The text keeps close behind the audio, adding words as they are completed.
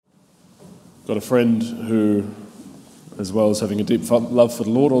got a friend who, as well as having a deep love for the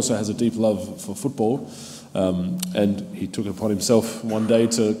Lord, also has a deep love for football. And he took it upon himself one day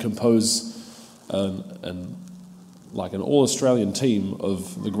to compose an all-Australian team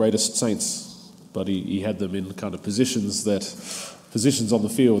of the greatest saints. But he had them in kind of positions on the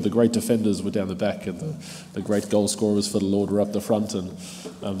field. The great defenders were down the back, and the great goal scorers for the Lord were up the front, and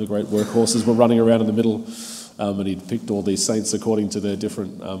the great workhorses were running around in the middle. And he'd picked all these saints according to their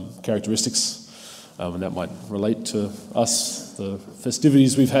different characteristics. And that might relate to us, the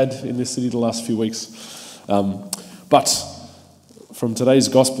festivities we've had in this city the last few weeks. But from today's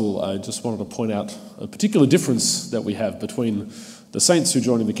gospel, I just wanted to point out a particular difference that we have between the saints who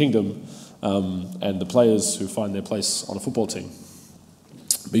join in the kingdom and the players who find their place on a football team.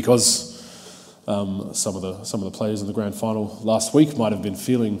 Because some of the players in the grand final last week might have been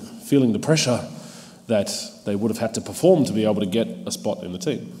feeling the pressure that they would have had to perform to be able to get a spot in the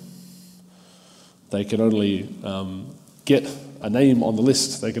team. They can only get a name on the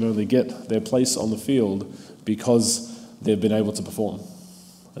list. They can only get their place on the field because they've been able to perform.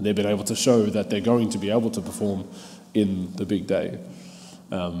 And they've been able to show that they're going to be able to perform in the big day.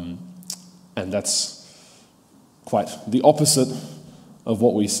 And that's quite the opposite of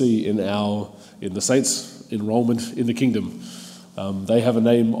what we see in the saints' enrollment in the kingdom. They have a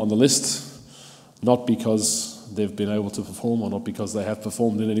name on the list, not because they've been able to perform or not because they have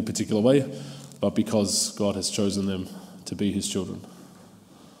performed in any particular way, but because God has chosen them to be his children.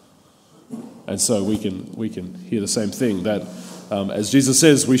 And so we can hear the same thing, that as Jesus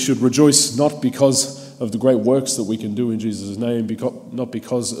says, we should rejoice not because of the great works that we can do in Jesus' name, not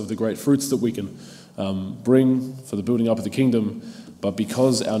because of the great fruits that we can bring for the building up of the kingdom, but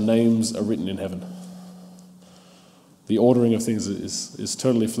because our names are written in heaven. The ordering of things is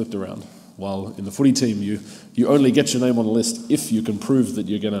totally flipped around. While in the footy team, you only get your name on the list if you can prove that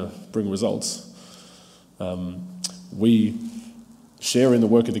you're going to bring results. We share in the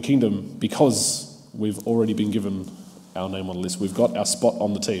work of the kingdom because we've already been given our name on the list. We've got our spot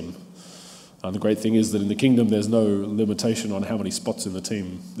on the team. And the great thing is that in the kingdom, there's no limitation on how many spots in the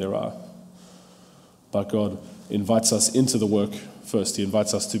team there are. But God invites us into the work first. He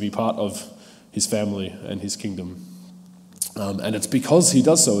invites us to be part of his family and his kingdom. And it's because he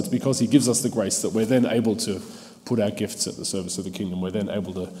does so, it's because he gives us the grace that we're then able to put our gifts at the service of the kingdom. We're then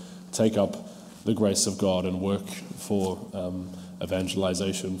able to take up the grace of God and work for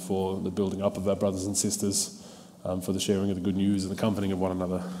evangelization, for the building up of our brothers and sisters, for the sharing of the good news and the comforting of one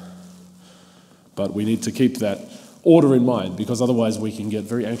another. But we need to keep that order in mind, because otherwise we can get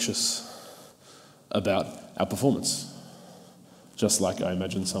very anxious about our performance. Just like I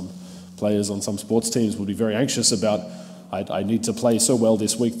imagine some players on some sports teams would be very anxious about, I need to play so well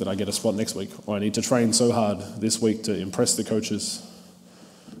this week that I get a spot next week, or I need to train so hard this week to impress the coaches.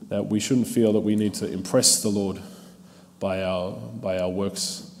 That we shouldn't feel that we need to impress the Lord by our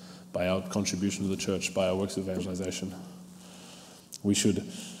works, by our contribution to the church, by our works of evangelization. We should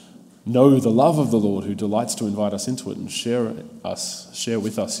know the love of the Lord who delights to invite us into it and share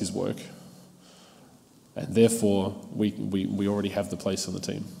with us his work. And therefore, we already have the place on the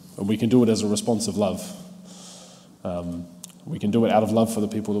team. And we can do it as a response of love. We can do it out of love for the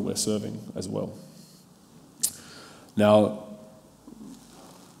people that we're serving as well. Now,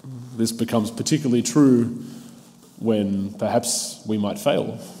 this becomes particularly true when perhaps we might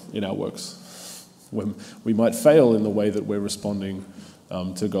fail in our works. When we might fail in the way that we're responding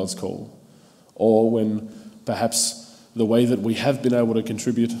to God's call. Or when perhaps the way that we have been able to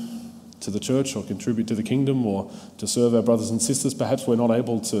contribute to the church or contribute to the kingdom or to serve our brothers and sisters, perhaps we're not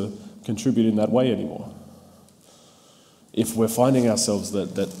able to contribute in that way anymore. If we're finding ourselves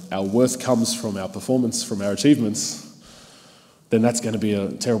that our worth comes from our performance, from our achievements, then that's going to be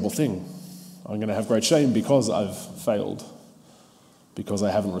a terrible thing. I'm going to have great shame because I've failed, because I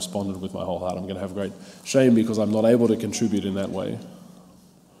haven't responded with my whole heart. I'm going to have great shame because I'm not able to contribute in that way.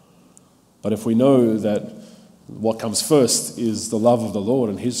 But if we know that what comes first is the love of the Lord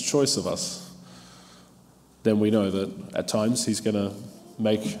and his choice of us, then we know that at times he's going to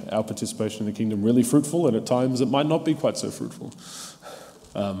make our participation in the kingdom really fruitful, and at times it might not be quite so fruitful.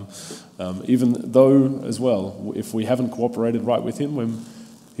 Even though, as well, if we haven't cooperated right with him, when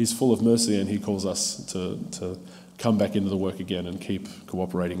he's full of mercy and he calls us to come back into the work again and keep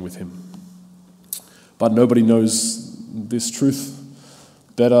cooperating with him. But nobody knows this truth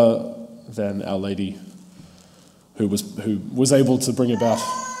better than Our Lady, who was able to bring about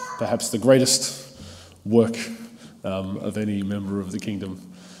perhaps the greatest work of any member of the kingdom.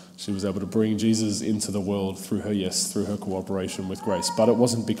 She was able to bring Jesus into the world through her cooperation with grace. But it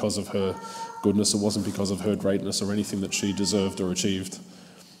wasn't because of her goodness, it wasn't because of her greatness or anything that she deserved or achieved.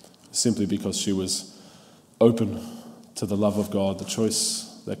 simply because she was open to the love of God, the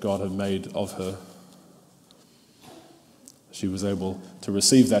choice that God had made of her. She was able to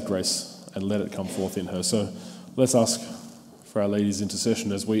receive that grace and let it come forth in her. So let's ask for Our Lady's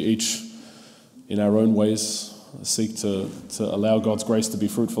intercession as we each, in our own ways, seek to allow God's grace to be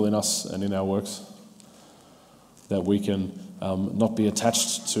fruitful in us and in our works, that we can not be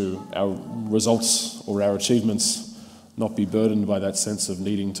attached to our results or our achievements, not be burdened by that sense of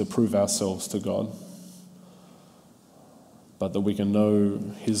needing to prove ourselves to God, but that we can know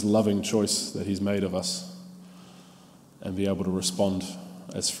his loving choice that he's made of us and be able to respond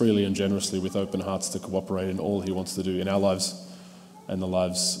as freely and generously with open hearts to cooperate in all he wants to do in our lives and the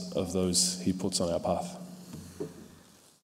lives of those he puts on our path.